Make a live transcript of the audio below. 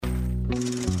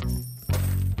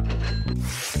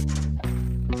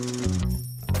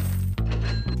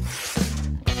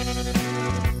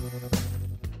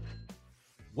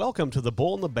Welcome to The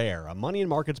Bull and the Bear, a money and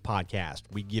markets podcast.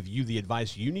 We give you the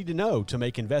advice you need to know to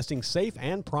make investing safe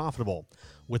and profitable.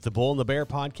 With The Bull and the Bear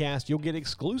podcast, you'll get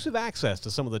exclusive access to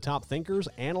some of the top thinkers,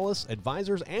 analysts,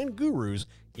 advisors, and gurus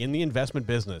in the investment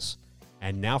business.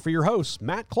 And now for your hosts,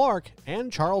 Matt Clark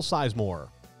and Charles Sizemore.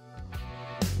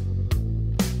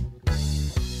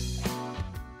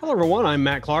 Hello, everyone. I'm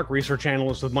Matt Clark, research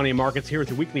analyst with Money and Markets here with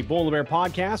the weekly Bull and the Bear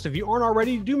podcast. If you aren't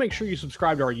already, do make sure you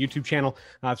subscribe to our YouTube channel.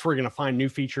 It's where you're going to find new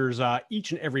features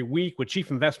each and every week with Chief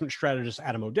Investment Strategist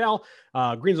Adam O'Dell,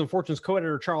 Greens and Fortunes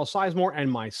co-editor Charles Sizemore,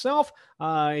 and myself.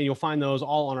 And you'll find those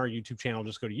all on our YouTube channel.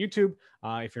 Just go to YouTube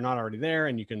if you're not already there,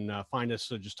 and you can find us.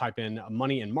 So just type in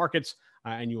Money and Markets,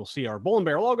 and you will see our Bull and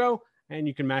Bear logo. And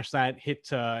you can mash that, hit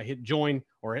join,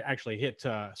 or actually hit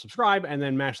subscribe, and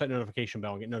then mash that notification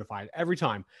bell and get notified every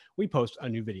time we post a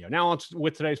new video. Now,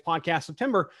 with today's podcast,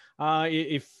 September,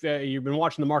 if you've been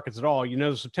watching the markets at all, you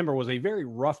know September was a very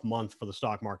rough month for the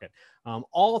stock market.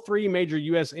 All three major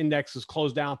U.S. indexes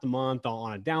closed out the month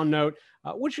on a down note,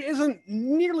 which isn't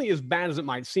nearly as bad as it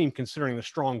might seem considering the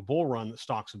strong bull run that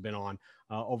stocks have been on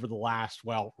over the last,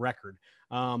 record.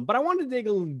 But I wanted to dig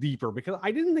a little deeper because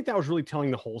I didn't think that was really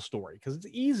telling the whole story, because it's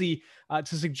easy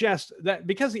to suggest that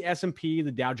because the S&P, the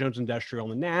Dow Jones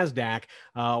Industrial, and the NASDAQ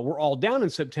were all down in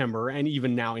September and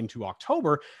even now into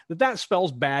October, that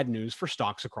spells bad news for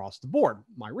stocks across the board.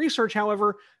 My research,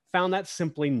 however, found that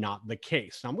simply not the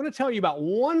case. Now, I'm going to tell you about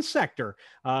one sector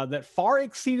that far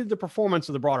exceeded the performance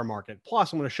of the broader market.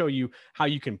 Plus, I'm going to show you how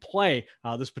you can play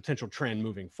this potential trend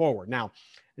moving forward. Now,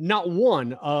 not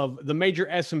one of the major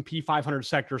S&P 500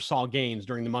 sectors saw gains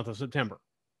during the month of September,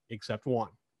 except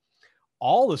one.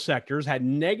 All the sectors had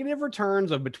negative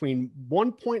returns of between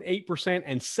 1.8%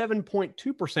 and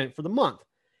 7.2% for the month,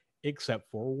 except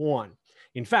for one.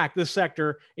 In fact,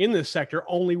 in this sector,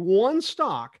 only one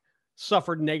stock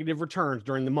suffered negative returns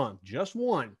during the month, just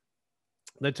one.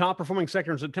 The top performing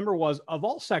sector in September was, of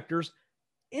all sectors,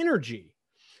 energy.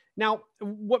 Now,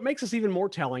 what makes this even more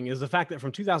telling is the fact that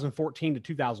from 2014 to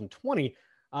 2020,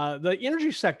 the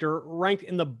energy sector ranked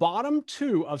in the bottom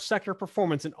two of sector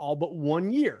performance in all but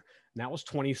 1 year. And that was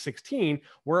 2016,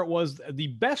 where it was the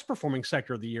best performing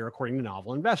sector of the year, according to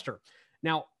Novel Investor.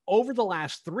 Now, over the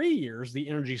last 3 years, the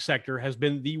energy sector has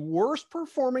been the worst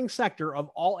performing sector of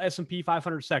all S&P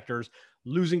 500 sectors,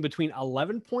 losing between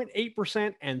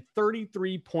 11.8% and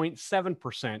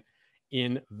 33.7%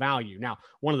 in value. Now,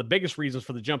 one of the biggest reasons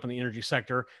for the jump in the energy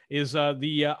sector is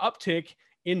the uptick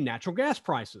in natural gas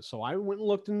prices. So I went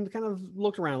and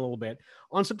looked around a little bit.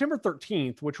 On September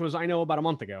 13th, which was, I know, about a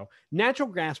month ago, natural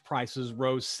gas prices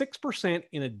rose 6%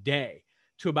 in a day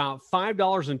to about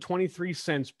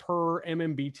 $5.23 per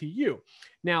MMBTU.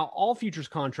 Now, all futures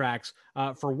contracts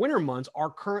for winter months are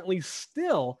currently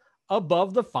still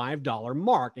above the $5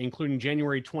 mark, including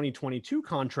January 2022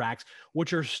 contracts,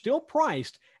 which are still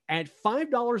priced at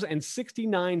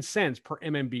 $5.69 per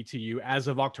MMBTU as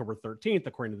of October 13th,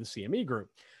 according to the CME Group.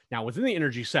 Now, within the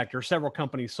energy sector, several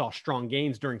companies saw strong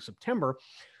gains during September.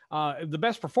 The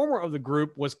best performer of the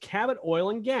group was Cabot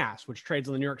Oil and Gas, which trades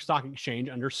on the New York Stock Exchange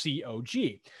under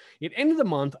COG. It ended the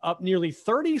month up nearly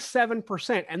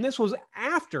 37%, and this was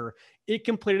after it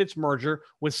completed its merger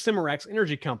with Cimarex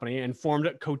Energy Company and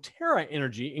formed Coterra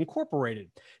Energy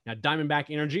Incorporated. Now, Diamondback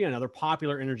Energy, another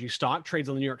popular energy stock, trades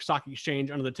on the New York Stock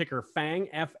Exchange under the ticker FANG,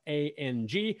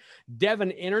 F-A-N-G,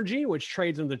 Devon Energy, which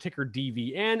trades under the ticker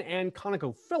DVN, and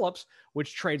ConocoPhillips,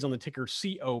 which trades on the ticker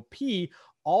COP,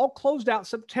 all closed out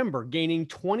September, gaining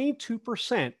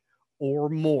 22% or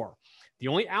more. The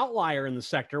only outlier in the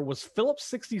sector was Phillips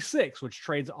 66, which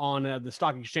trades on the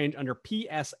stock exchange under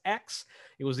PSX.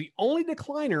 It was the only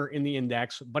decliner in the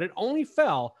index, but it only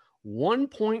fell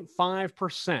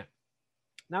 1.5%.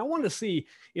 Now, I wanted to see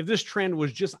if this trend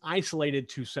was just isolated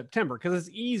to September, because it's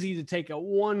easy to take a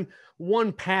one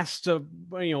past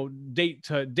date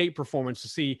to date performance to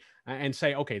see and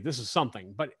say, okay, this is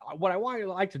something. But what I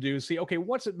like to do is see, okay,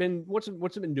 what's it been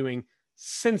doing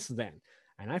since then?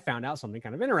 And I found out something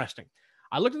kind of interesting.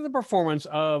 I looked at the performance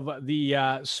of the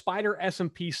SPDR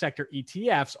S&P sector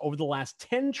ETFs over the last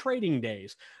 10 trading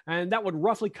days, and that would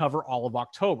roughly cover all of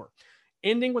October.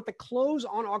 Ending with the close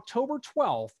on October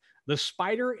 12th, the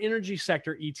SPDR Energy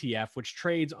Sector ETF, which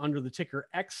trades under the ticker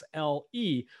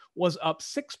XLE, was up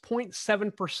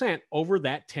 6.7% over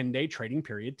that 10-day trading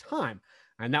period time.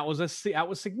 And that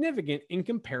was significant in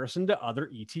comparison to other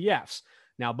ETFs.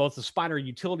 Now, both the SPDR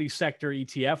Utility Sector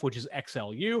ETF, which is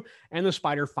XLU, and the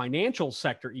SPDR Financial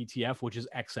Sector ETF, which is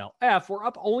XLF, were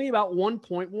up only about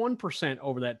 1.1%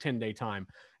 over that 10-day time.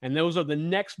 And those are the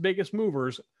next biggest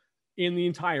movers in the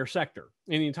entire sector,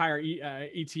 in the entire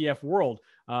ETF world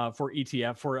for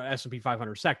ETF for S&P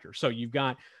 500 sector. So you've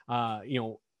got,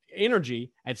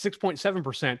 energy at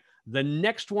 6.7%. The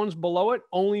next ones below it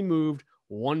only moved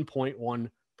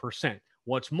 1.1%.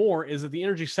 What's more is that the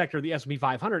energy sector of the S&P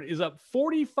 500 is up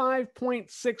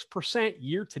 45.6%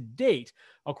 year to date,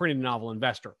 according to Novel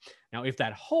Investor. Now, if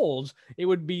that holds, it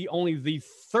would be only the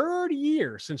third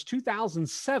year since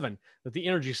 2007 that the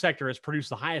energy sector has produced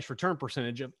the highest return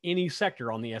percentage of any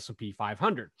sector on the S&P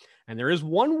 500. And there is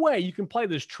one way you can play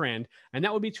this trend, and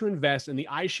that would be to invest in the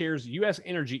iShares U.S.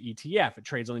 Energy ETF. It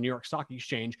trades on the New York Stock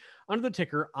Exchange under the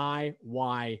ticker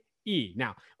IYE.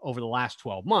 Now, over the last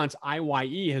 12 months,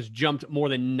 IYE has jumped more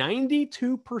than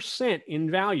 92%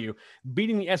 in value,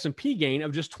 beating the S&P gain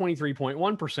of just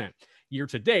 23.1%. Year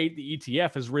to date, the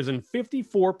ETF has risen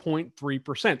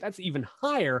 54.3%. That's even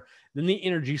higher than the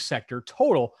energy sector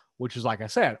total, which is, like I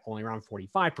said, only around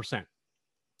 45%.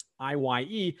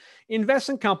 IYE invests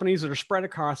in companies that are spread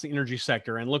across the energy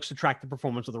sector and looks to track the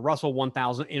performance of the Russell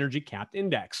 1000 Energy Capped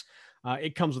Index.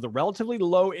 It comes with a relatively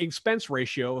low expense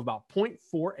ratio of about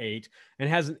 0.48 and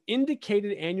has an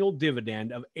indicated annual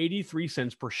dividend of 83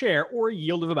 cents per share, or a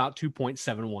yield of about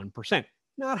 2.71%.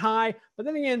 Not high, but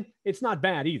then again, it's not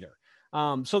bad either.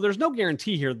 So there's no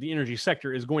guarantee here that the energy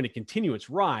sector is going to continue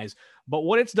its rise, but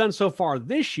what it's done so far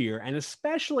this year, and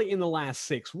especially in the last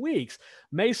 6 weeks,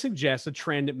 may suggest a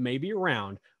trend may be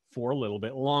around for a little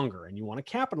bit longer. And you want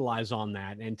to capitalize on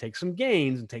that and take some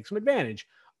gains and take some advantage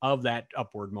of that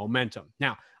upward momentum.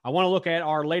 Now, I want to look at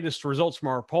our latest results from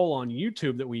our poll on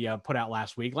YouTube that we put out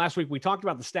last week. Last week, we talked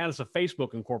about the status of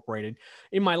Facebook Incorporated.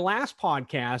 In my last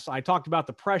podcast, I talked about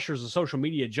the pressures the social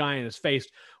media giant has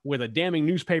faced with a damning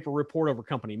newspaper report over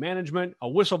company management, a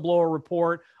whistleblower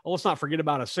report. Let's not forget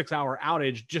about a 6-hour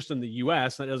outage just in the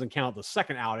U.S. That doesn't count the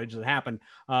second outage that happened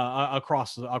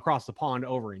across the pond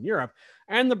over in Europe,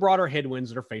 and the broader headwinds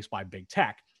that are faced by big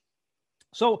tech.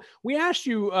 So we asked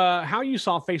you how you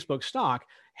saw Facebook stock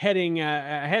heading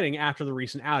after the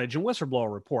recent outage and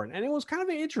whistleblower report, and it was kind of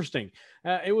interesting.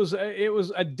 It was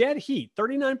a dead heat.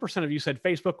 39% of you said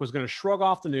Facebook was going to shrug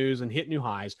off the news and hit new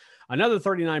highs. Another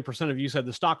 39% of you said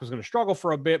the stock was going to struggle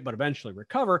for a bit, but eventually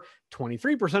recover.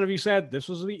 23% of you said this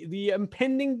was the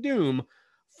impending doom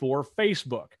for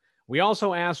Facebook. We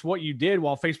also asked what you did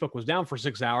while Facebook was down for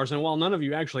 6 hours. And while none of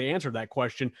you actually answered that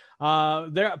question,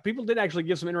 people did actually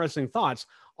give some interesting thoughts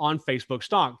on Facebook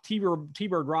stock.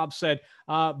 T-Bird Rob said,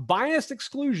 biased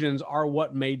exclusions are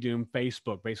what may doom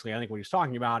Facebook. Basically, I think what he's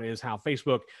talking about is how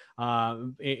Facebook,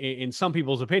 in some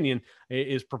people's opinion,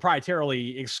 is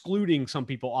proprietarily excluding some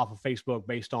people off of Facebook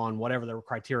based on whatever their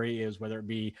criteria is, whether it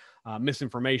be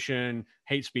misinformation,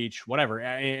 hate speech, whatever.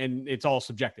 And it's all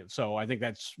subjective. So I think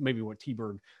that's maybe what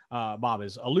T-Bird Bob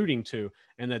is alluding to,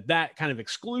 and that kind of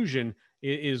exclusion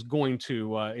is going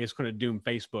to doom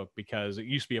Facebook, because it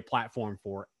used to be a platform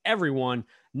for everyone.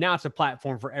 Now it's a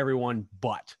platform for everyone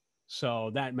but. So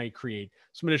that may create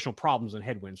some additional problems and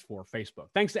headwinds for Facebook.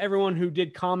 Thanks to everyone who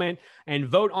did comment and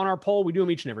vote on our poll. We do them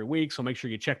each and every week, so make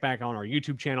sure you check back on our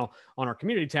YouTube channel, on our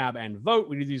community tab, and vote.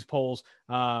 We do these polls.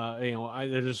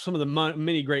 There's some of the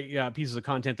many great pieces of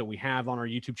content that we have on our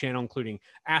YouTube channel, including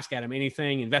Ask Adam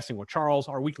Anything, Investing with Charles,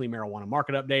 our weekly marijuana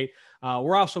market update.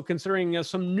 We're also considering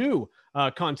some new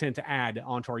content to add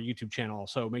onto our YouTube channel,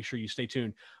 so make sure you stay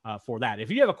tuned for that. If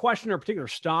you have a question or a particular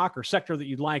stock or sector that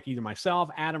you'd like either myself,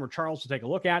 Adam, or Charles to take a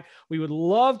look at, we would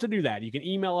love to do that. You can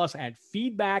email us at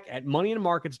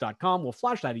feedback@moneyandmarkets.com. We'll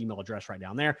flash that email address right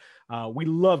down there. We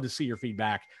love to see your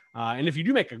feedback. And if you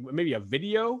do make maybe a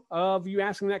video of you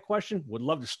asking that question, would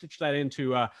love to stitch that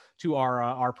into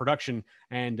our production,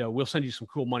 and we'll send you some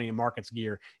cool Money and Markets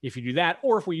gear if you do that,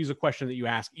 or if we use a question that you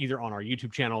ask either on our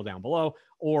YouTube channel down below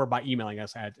or by emailing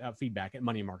us at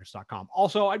feedback@moneyandmarkets.com.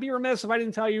 Also, I'd be remiss if I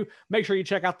didn't tell you, make sure you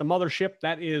check out the mothership.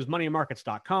 That is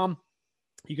moneyandmarkets.com.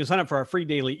 You can sign up for our free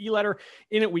daily e-letter.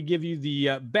 In it, we give you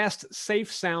the best,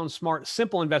 safe, sound, smart,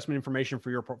 simple investment information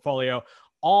for your portfolio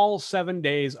all 7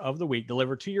 days of the week,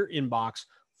 delivered to your inbox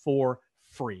for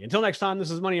free. Until next time,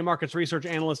 this is Money and Markets research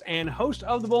analyst and host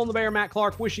of The Bull and the Bear, Matt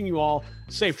Clark, wishing you all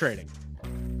safe trading.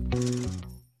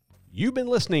 You've been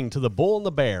listening to The Bull and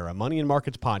the Bear, a Money and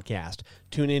Markets podcast.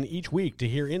 Tune in each week to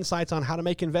hear insights on how to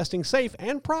make investing safe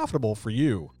and profitable for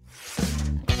you.